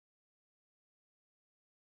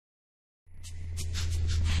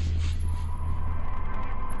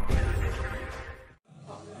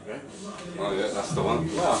That's the one.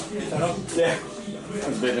 Wow. Yeah. That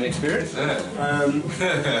was a bit of an experience. Yeah.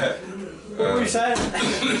 What were you saying?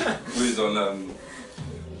 We was on,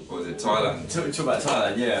 what was it, Thailand? Talk about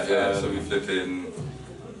Thailand, yeah. Yeah, so we flipping,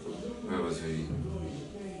 where was we?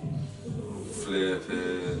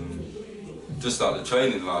 Flipping, just like the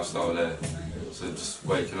training lifestyle there. So just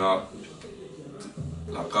waking up,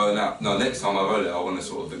 like going out. No, next time I go there, I want to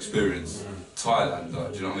sort of experience Thailand,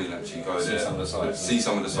 like, do you know what I mean? Actually go there, see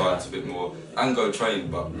some of the sites a bit more, and go train,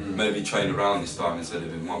 but maybe train around this time instead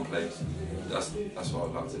of in one place. That's what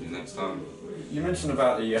I'd like to do next time. You mentioned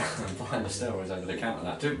about the buying the steroids over the counter.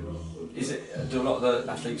 That do a lot of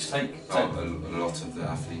the athletes take? A lot of the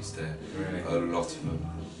athletes there, really? A lot of them.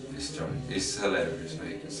 It's hilarious,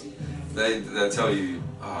 mate. They'll tell you,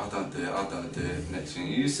 oh, I don't do it, I don't do it. Next thing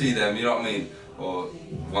you see them, you know what I mean? Or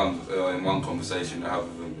in one conversation I have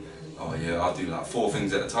with them, oh yeah, I do like 4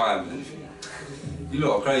 things at a time. And you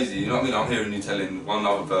lot are crazy, you know what I mean? I'm hearing you telling one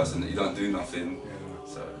other person that you don't do nothing.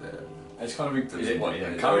 So yeah. It's kind of, is it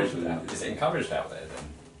encouraged out? Is it encouraged out there then?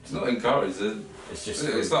 It's not encouraged.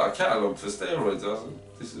 It's like a catalogue for steroids.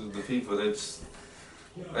 This is the people,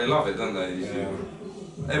 they love it, don't they? Yeah.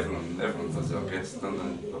 Everyone does it, I guess, don't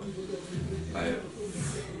they? I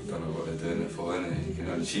don't know what they're doing it for, innit? You can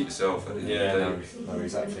only cheat yourself at the end of the day. No,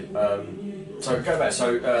 exactly. So go back.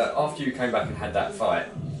 So after you came back and had that fight,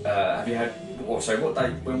 have you had? So what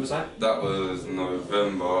date? When was that? That was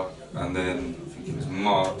November, and then I think it was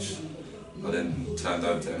March. I then turned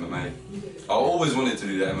over to MMA. I always wanted to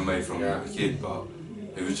do the MMA from a kid, but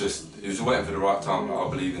it was just waiting for the right time. Like, I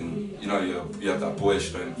believe in, you know, you have that boy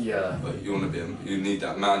strength, but you want to you need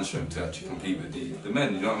that man strength to actually compete with the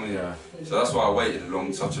men. You know what I mean? Yeah. So that's why I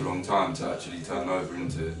waited such a long time to actually turn over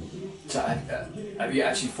into it. So have you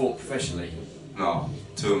actually fought professionally? No,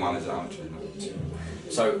 2 of mine is amateur.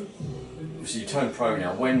 So you turned pro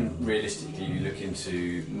now. When realistically are you looking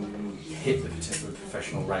to hit the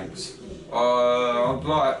professional ranks? I'd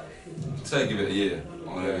like to give it a year.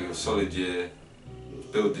 I'm going to give it a solid year,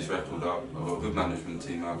 build this record up. I've got a good management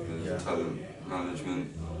team out there, talent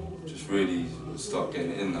management. Just really start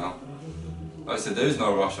getting it in now. Like I said, there is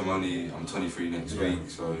no rush. I'm 23 next week,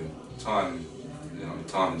 so time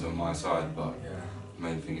is on my side. But the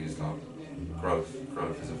main thing is like growth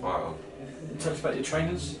as a fighter. Tell us about your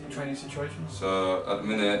training situation. So at the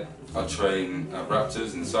minute, I train at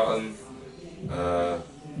Raptors in Sutton.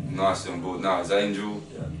 Nicely on board now is Angel.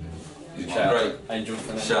 He's great. Angel.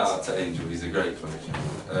 Shout out to Angel. He's a great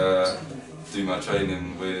coach. Do my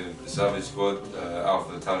training with the Savage Squad,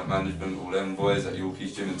 Alpha Talent Management, all them boys at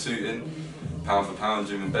Yorkie's Gym in Tooting, Pound for Pound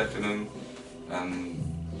Gym in Beckenham, and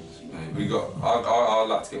mate, I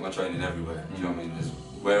like to get my training everywhere. Do you know what I mean? Just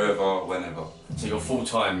wherever, whenever. So you're full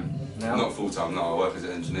time now? Not full time. No, I work as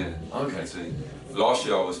an engineer. Okay. See, last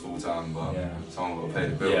year I was full time, but someone got to pay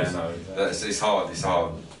the bills. Yeah, no, exactly. It's hard. It's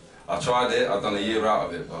hard. I tried it. I've done a year out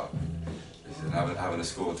of it, but having a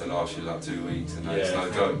score to last you like 2 weeks, and it's no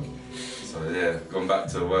joke. So yeah, gone back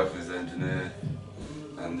to working as an engineer,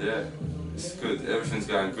 and yeah, it's good. Everything's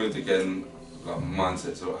going good again. Like my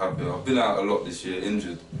mindset's sort of happy. I've been out a lot this year,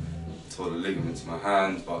 injured, tore the ligaments in my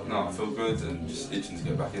hand, but no, I feel good and just itching to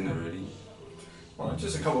get back in there really. Well,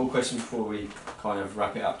 just a couple of questions before we kind of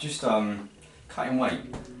wrap it up. Just cutting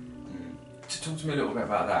weight. Talk to me a little bit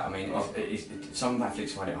about that. I mean, some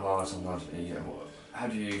athletes find it hard, sometimes. How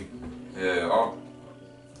do you? Yeah,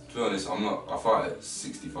 to be honest, I fight at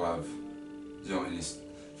 65. Do you know what I mean?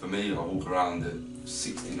 For me, I walk around at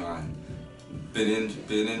 69. Being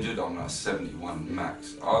injured, I'm like 71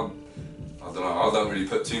 max. I don't know. I don't really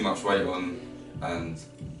put too much weight on, and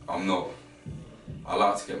I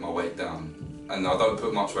like to get my weight down. And I don't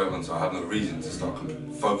put much weight on, so I have no reason to start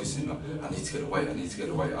focusing on, I need to get away, I need to get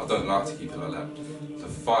away. I don't like to keep it like that. So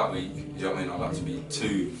fight week, you know what I mean, I like to be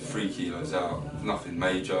 2-3 kilos out, nothing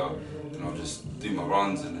major, and I'll just do my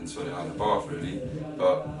runs and then sort it out in the bath really.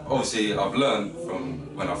 But obviously I've learned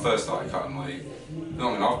from when I first started cutting weight, you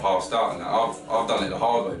know what I mean, I've passed out and that. I've done it the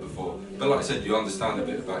hard way before. But like I said, you understand a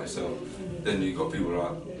bit about yourself. Then you've got people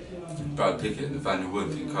like Brad Pickett and Nathaniel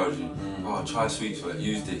Wood to encourage you. Oh, try sweet sweat,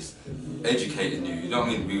 use this. Educating you know what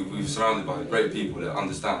I mean? We're surrounded by great people that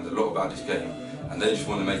understand a lot about this game, and they just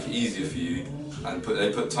want to make it easier for you, and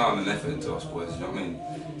they put time and effort into us boys, you know what I mean?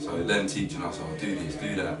 So them teaching us, oh, do this,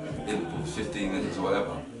 do that, intervals, 15 minutes or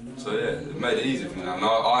whatever. So yeah, it made it easier for me now, and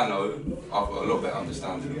I know I've got a lot better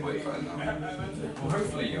understanding of weight cutting now. Well,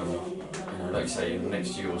 hopefully, like you say, in the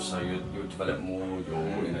next year or so, you'll develop more,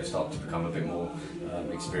 you'll start to become a bit more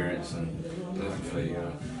experienced, and hopefully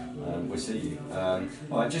we'll see you. All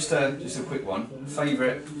right, just a quick one.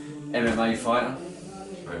 Favourite MMA fighter?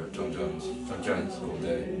 favourite, John Jones. John Jones. All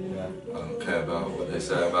day. Yeah. I don't care about what they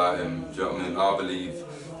say about him. Do you know what I mean? I believe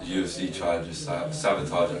the UFC tried to just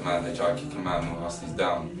sabotage that man. They tried to kick him out whilst he's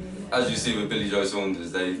down. As you see with Billy Joe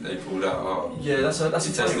Saunders, they pulled out. Oh, yeah, that's a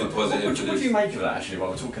tested positive. What do you make of that actually?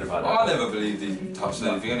 While we're talking about that, I never believed he touched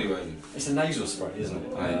anything anyway. It's a nasal spray, isn't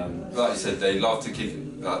it? Like you said, they love to kick.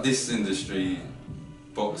 Like this industry,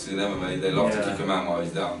 boxing, MMA, they love to kick a man while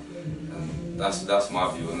he's down, and that's my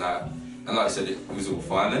view on that. And like I said, it was all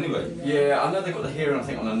fine anyway. Yeah, I know they've got the hearing, I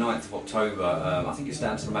think, on the 9th of October. I think it's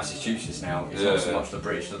down to Massachusetts now. It's not so much the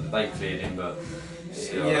British, they cleared him, but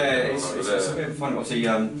it's a bit funny. Obviously,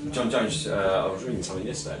 John Jones, I was reading something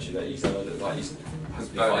yesterday actually, that he's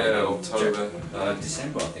October.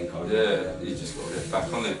 December, I think. He just got to get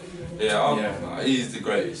back on it. Yeah, he's the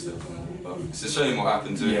greatest of them all. But it's a shame what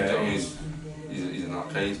happened to him. Yeah, I mean, he's an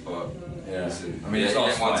nutcase, but yeah. listen, I mean, he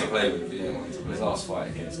ain't one to play with. His last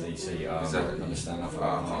fight against DC, exactly. I understand that. I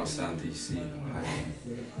can't stand DC.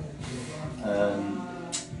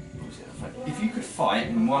 If you could fight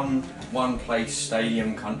in one place,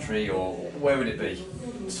 stadium, country, or where would it be?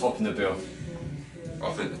 Top in the bill.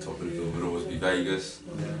 I think the top of the bill would always be Vegas.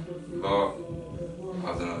 But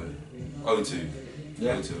I don't know. O2.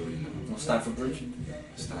 Yeah. O2 Arena. Not Stamford Bridge.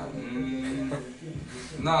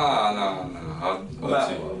 Nah. What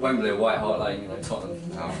about Wembley or White Hart Lane, Tottenham?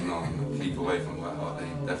 No, keep away from White Hart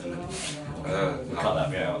Lane, definitely. Cut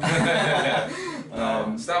that bit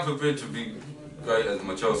out. Stamford Bridge would be great as I'm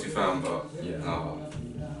a Chelsea fan, but yeah. no.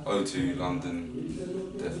 O2 London,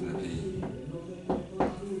 definitely.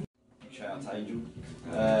 Shout out to Angel.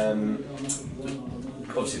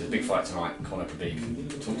 Obviously the big fight tonight, Conor Khabib.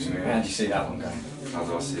 Talk to me, how do you see that one going? How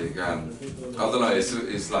do I see it going? I don't know,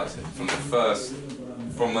 it's like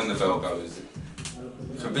from when the bell goes,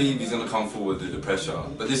 Khabib is going to come forward with the pressure,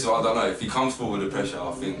 but this is what I don't know, if he comes forward with the pressure,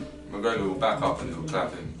 I think McGregor will back up and he'll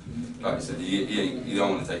clap him. Like you said, you don't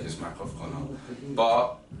want to take a smack off Conor.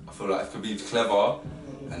 But I feel like if Khabib's clever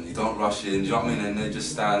and you don't rush in, do you know what I mean? And they just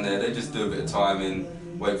stand there, they just do a bit of timing,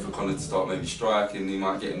 wait for Conor to start maybe striking, he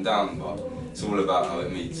might get him down, but it's all about how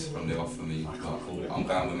it meets from the off for me. I can't call it. I'm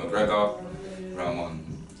going with McGregor, round one.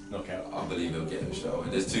 Knockout. I believe he'll get him straight away.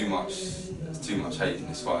 There's too much hate in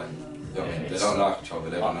this fight. Yeah, they don't like each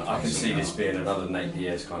other. I can see this being another 8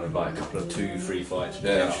 years, kind of like a couple of 2-3 fights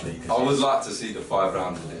potentially. Yeah, I would like to see the 5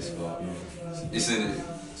 rounds of this, but it's a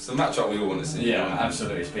matchup we all want to see. Yeah,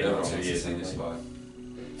 absolutely. It's been like 2 years. To see this fight.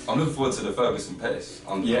 I'm looking forward to the Ferguson Pettis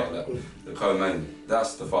the co-main.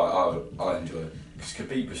 That's the fight I enjoy. Because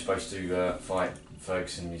Khabib was supposed to fight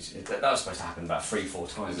Ferguson. That was supposed to happen about 3-4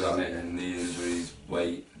 times, wasn't it? And knee injuries,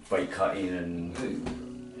 weight cutting, and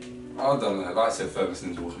I don't know. Like I said,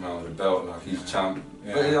 Ferguson's walking around with a belt like he's champ.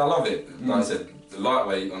 Yeah. But I love it. Like I said, the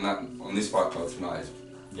lightweight on this fight card tonight is.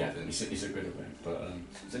 Yeah, it's a good event. But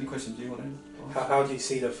is there any questions you want to? How do you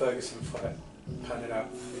see the Ferguson fight panning out?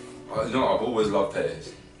 You know, I've always loved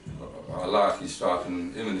Pettis. I like his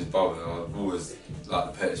striking. Him and his brother. I've always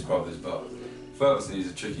liked the Pettis brothers, but Ferguson he's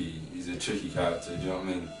a tricky character. Do you know what I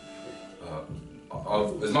mean?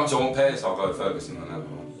 As much as I want Pettis, I'll go Ferguson on that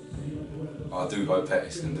one. I do hope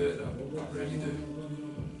Pettis can do it though. I really do.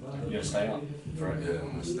 You're gonna stay up for it? Yeah,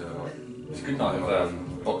 I'm gonna stay up. It's a good night of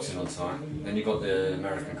boxing on tonight. Then you got the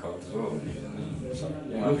American card as well. So,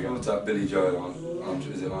 yeah, I'm looking forward to that Billy Joe.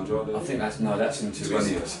 Is it Andrade? I think that's in 2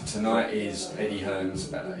 weeks. Tonight is Eddie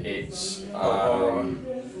Hearn's. It's yeah,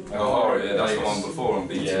 that's the one before on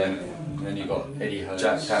BT. Yeah. And then you got Eddie Hearns.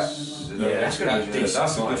 Jack Cat. Yeah, that's going to be decent.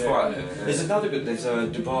 That's a good fight. Yeah. There's another good. There's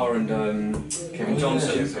Dubar and Kevin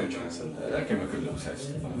Johnson. Kevin Johnson. That gave him a good little test.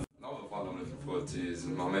 Another fight I'm looking forward to is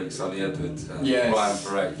my mate Sonny Edwards and Yes. Ryan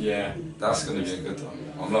Farrag. Yeah. That's going to be a good one.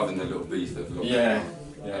 I'm loving the little beef they've got. Yeah.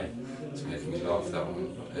 It's making me laugh, that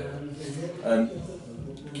one. Yeah.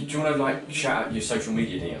 Do you want to shout out your social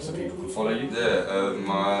media details so people can follow you? Yeah,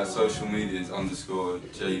 my social media is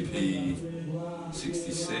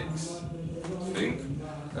 _JP66, I think.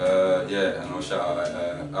 Yeah, and I'll shout out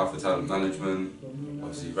Alpha Talent Management,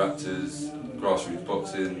 obviously Raptors, Grassroots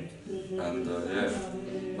BOXIN, and yeah,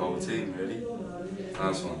 the whole team really.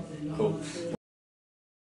 Nice one. Cool.